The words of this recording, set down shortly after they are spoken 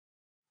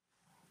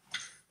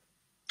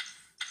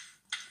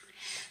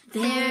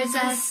There's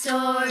a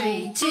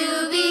story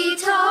to be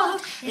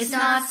told. It's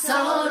not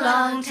so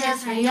long,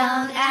 tales for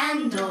young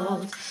and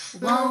old.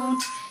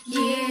 Won't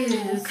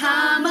you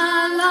come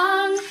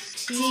along?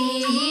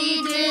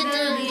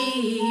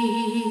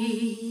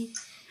 Tea-diddly.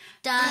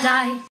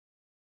 Die.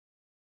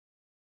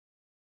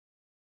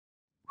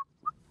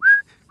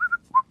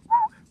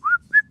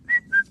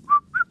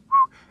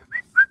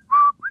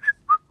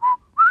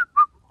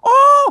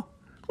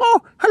 Oh,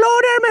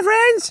 hello there, my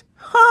friends.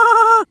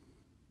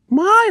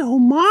 My, oh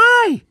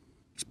my.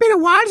 It's been a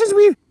while since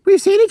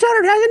we've seen each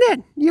other, hasn't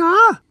it?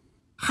 Yeah.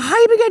 How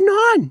you been getting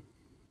on?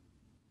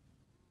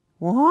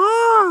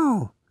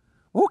 Wow.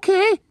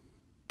 Okay.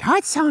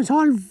 That sounds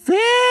all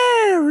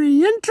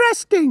very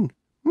interesting.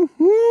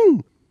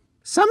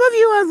 Some of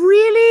you have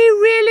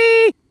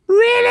really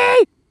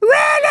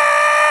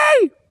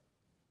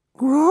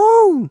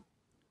grown.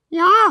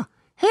 Yeah.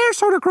 Hair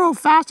sort of grow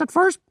fast at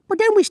first, but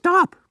then we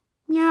stop.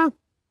 Yeah,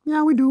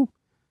 we do.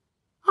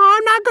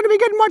 I'm not going to be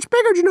getting much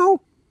bigger, you know.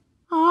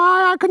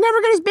 I could never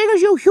get as big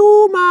as you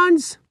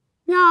humans.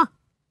 Yeah.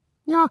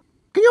 Can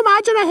you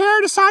imagine a hair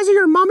the size of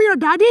your mommy or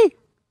daddy?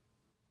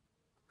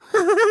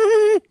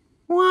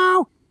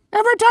 Wow.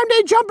 Every time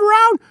they jump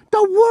around,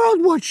 the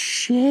world would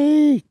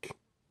shake.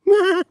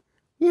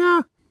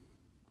 Yeah.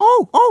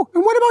 Oh,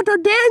 and what about their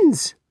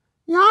dens?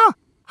 Yeah.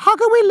 How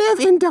can we live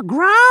in the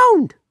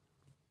ground?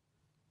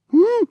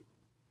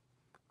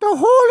 The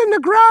hole in the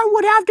ground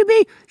would have to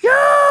be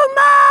humongous!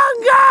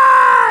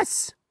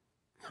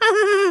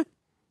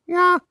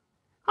 Yeah,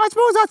 I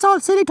suppose that's all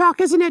silly talk,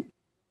 isn't it?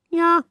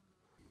 Yeah.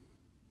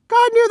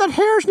 God knew that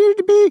hairs needed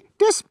to be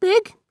this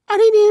big,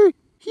 and He knew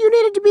you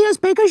needed to be as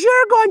big as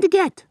you're going to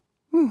get.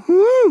 Dad,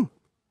 and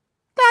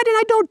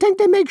I don't think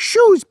they make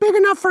shoes big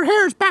enough for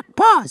hair's back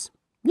paws.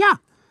 Yeah,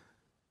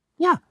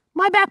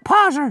 my back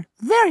paws are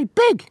very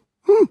big,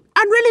 and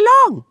really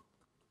long.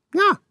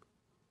 Yeah.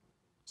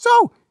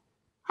 So,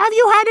 have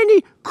you had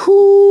any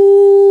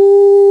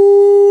cool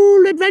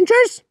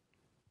adventures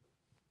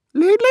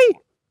lately?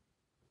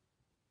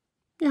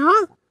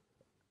 Yeah?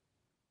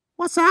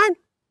 What's that?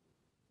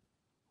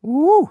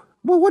 Oh,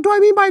 well, what do I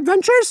mean by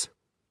adventures?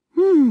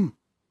 Well,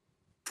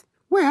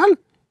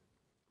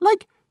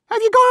 like,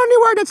 have you gone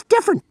anywhere that's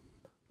different?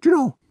 Do you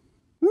know,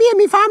 me and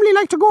my family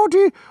like to go on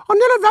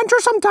little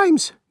adventures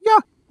sometimes. Yeah,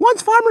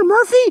 once Farmer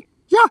Murphy,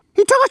 he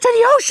took us to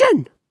the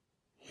ocean.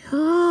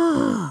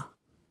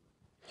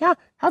 Yeah,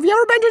 have you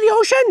ever been to the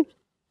ocean?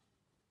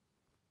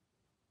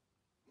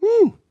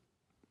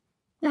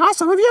 Yeah,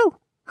 some of you.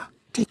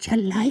 Did you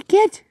like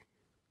it?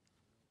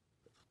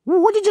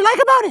 What did you like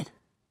about it?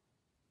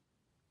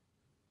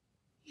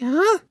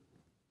 Yeah?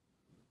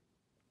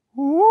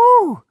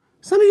 Oh,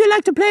 some of you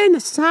like to play in the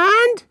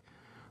sand?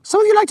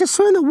 Some of you like to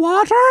swim in the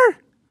water?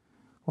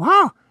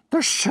 Wow,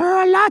 there's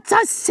sure lots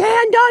of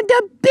sand on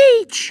the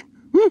beach.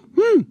 The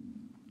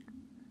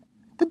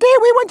day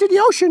we went to the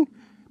ocean,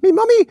 me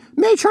mummy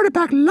made sure to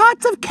pack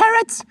lots of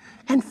carrots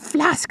and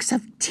flasks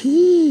of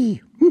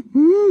tea.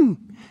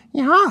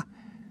 Yeah,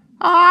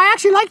 I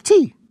actually like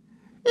tea.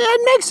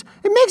 It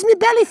makes me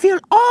belly feel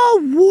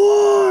all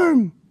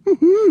warm.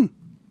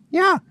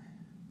 Yeah.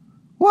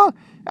 Well,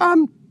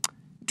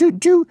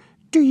 do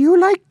you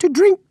like to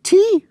drink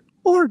tea,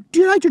 or do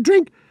you like to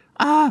drink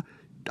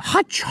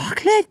hot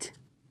chocolate?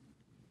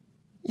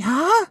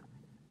 Yeah.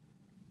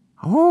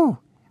 Oh,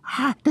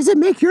 does it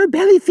make your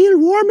belly feel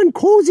warm and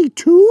cozy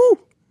too?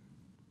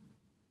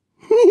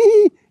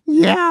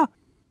 Yeah,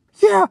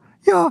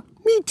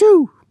 me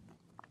too.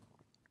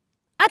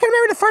 I can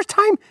remember the first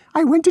time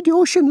I went to the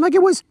ocean like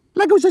it was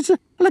just a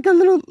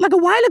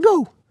while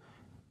ago.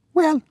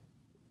 Well,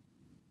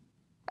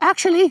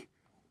 actually,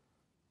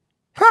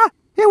 it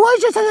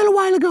was just a little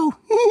while ago.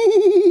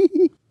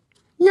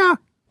 Yeah.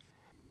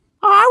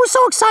 I was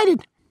so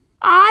excited.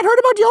 I'd heard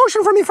about the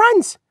ocean from my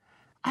friends.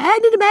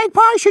 Annie the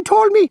magpie, she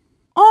told me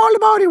all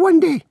about it one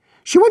day.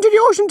 She went to the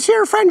ocean to see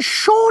her friend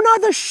Shona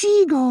the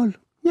seagull.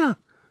 Yeah,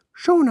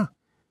 Shona.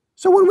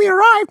 So when we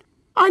arrived,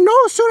 I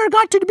no sooner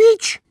got to the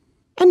beach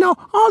and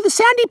all the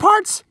sandy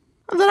parts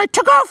that I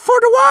took off for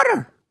the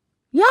water.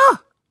 Yeah,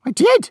 I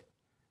did.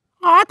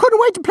 I couldn't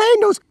wait to play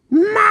in those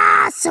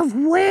massive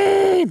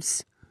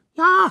waves.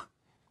 Yeah.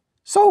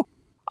 So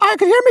I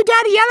could hear my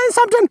daddy yelling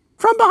something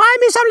from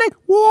behind me, something like,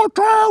 "Watch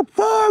out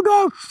for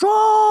the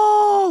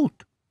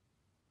salt!"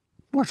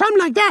 Or something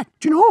like that,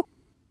 you know?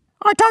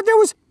 I thought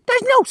there's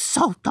no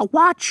salt to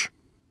watch.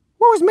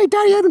 What was my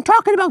daddy even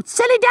talking about?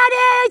 Silly daddy,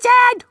 he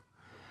said!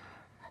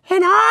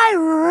 And I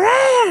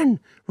ran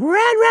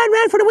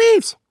for the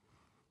waves.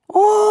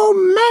 Oh,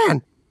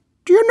 man.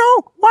 Do you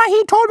know why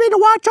he told me to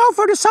watch out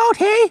for the salt,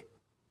 hey?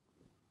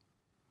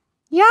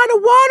 Yeah, the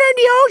water in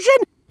the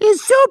ocean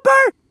is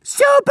super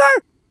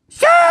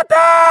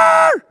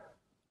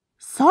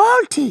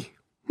salty.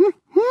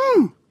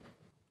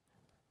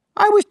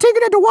 I was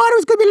thinking that the water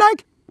was going to be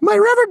like my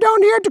river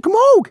down here at the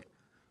Camogue.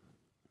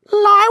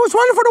 I was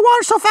running for the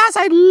water so fast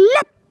I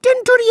leapt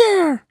into the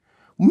air.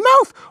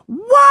 Mouth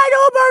wide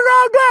open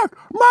like that.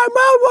 My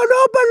mouth was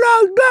open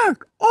like that.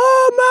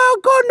 Oh my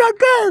goodness.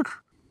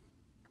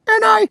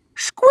 and I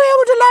squealed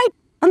with delight,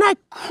 and I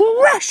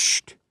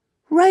crashed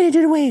right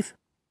into the wave.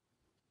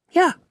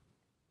 Yeah.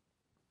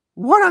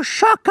 What a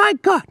shock I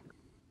got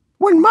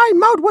when my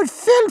mouth was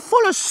filled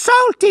full of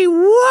salty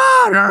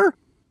water.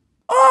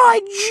 Oh, I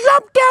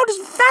jumped out as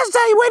fast as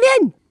I went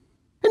in,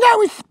 and I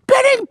was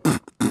spitting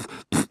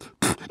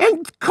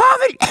and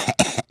coughing.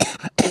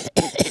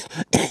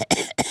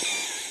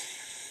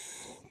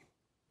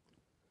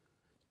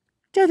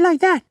 Just like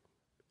that.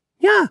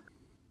 Yeah.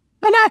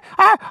 And I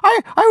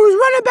was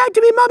running back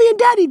to me mommy and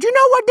daddy. Do you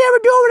know what they were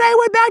doing when I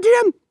went back to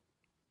them?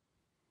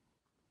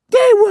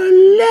 They were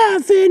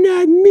laughing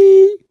at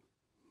me.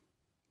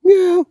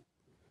 Yeah.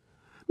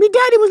 Me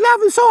daddy was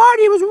laughing so hard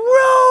he was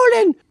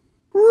rolling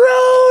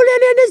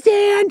in the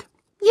sand.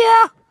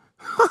 Yeah.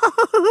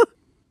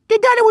 The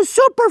daddy was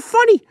super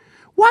funny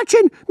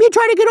watching me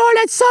try to get all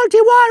that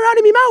salty water out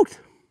of my mouth.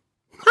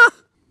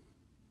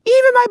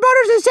 Even my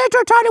brothers and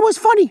sister thought it was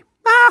funny.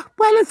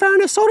 Well, in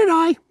fairness, so did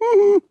I.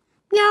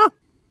 Yeah.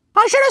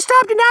 I should have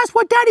stopped and asked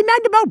what Daddy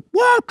meant about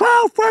watch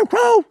out for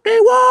salty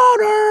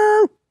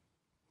water.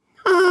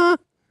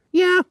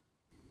 Yeah.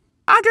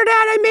 After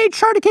that, I made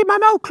sure to keep my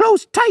mouth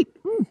closed tight.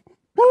 Yeah.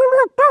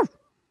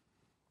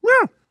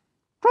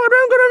 So I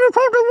didn't get any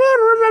salty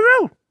water in my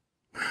mouth.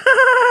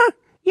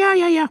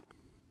 Yeah.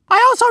 I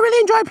also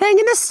really enjoy playing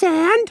in the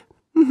sand.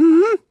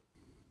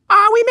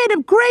 We made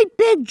a great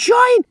big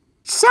giant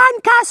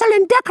sandcastle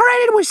and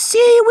decorated with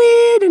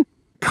seaweed and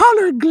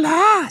colored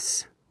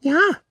glass.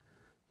 Yeah.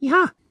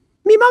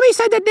 Me mommy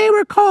said that they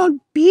were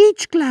called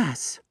beach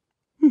glass.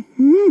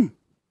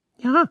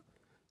 Yeah.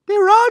 They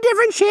were all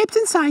different shapes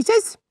and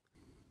sizes.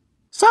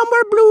 Some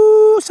were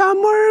blue,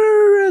 some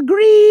were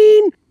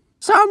green,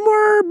 some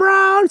were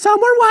brown, some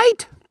were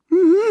white.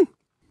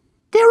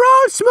 They were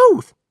all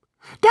smooth.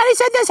 Daddy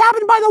said this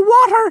happened by the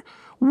water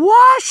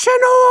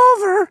washing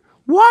over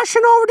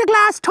the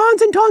glass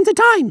tons and tons of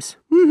times.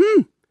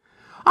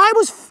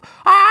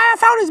 I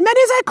found as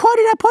many as I could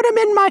and I put them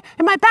in my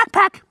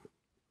backpack.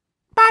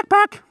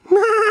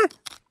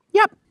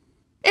 Yep.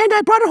 And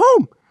I brought it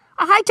home.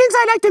 I think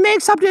I'd like to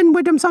make something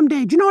with them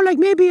someday. Do you know, like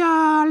maybe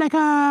like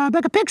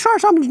a picture or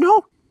something, you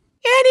know?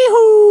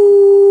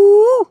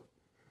 Anywho,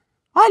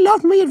 I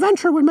loved my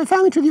adventure with my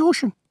family to the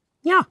ocean.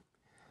 Yeah.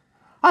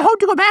 I hope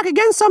to go back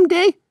again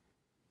someday.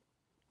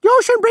 The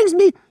ocean brings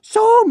me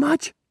so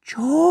much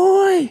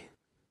joy.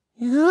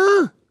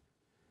 Yeah.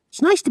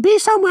 It's nice to be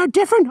somewhere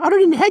different other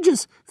than the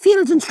hedges,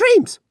 fields, and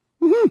streams.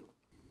 My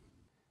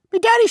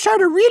daddy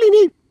shared a really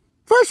neat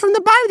verse from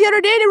the Bible the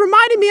other day that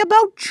reminded me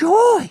about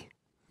joy.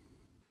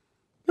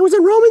 It was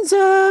in Romans,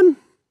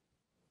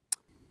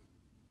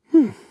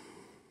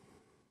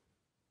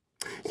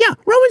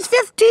 Romans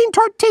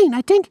 15:13,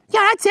 I think.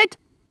 Yeah, that's it.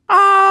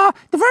 The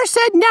verse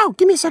said, now,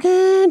 give me a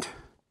second.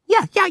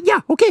 Yeah,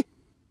 okay.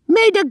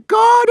 May the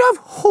God of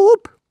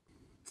hope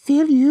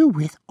fill you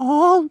with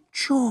all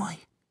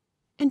joy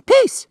and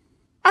peace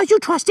as you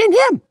trust in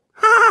Him.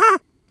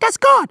 That's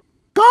God.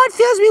 God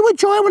fills me with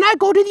joy when I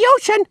go to the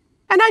ocean,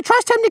 and I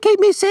trust Him to keep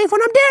me safe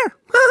when I'm there.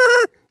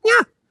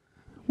 Yeah.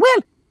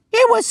 Well,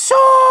 it was so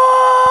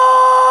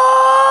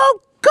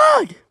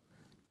good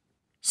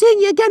seeing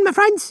you again, my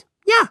friends.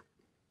 Yeah.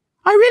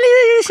 I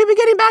really should be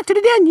getting back to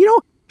the den, you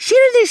know.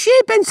 Sheila the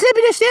sheep and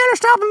Slippy the sailor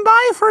stopping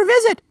by for a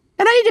visit,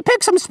 and I need to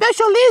pick some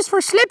special leaves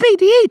for Slippy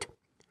to eat.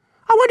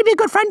 I want to be a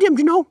good friend to him,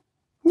 you know.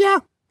 Yeah.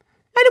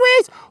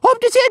 Anyways, hope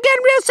to see you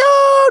again real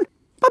soon.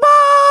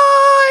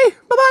 Bye-bye.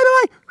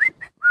 Bye-bye.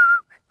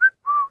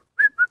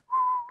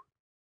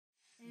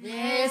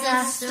 There's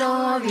a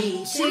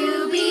story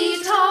to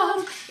be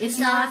told. It's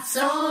not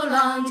so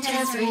long,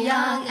 tales for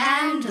young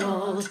and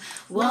old.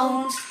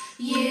 Won't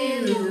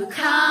you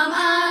come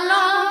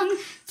along?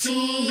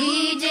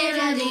 Tee-diddly-da.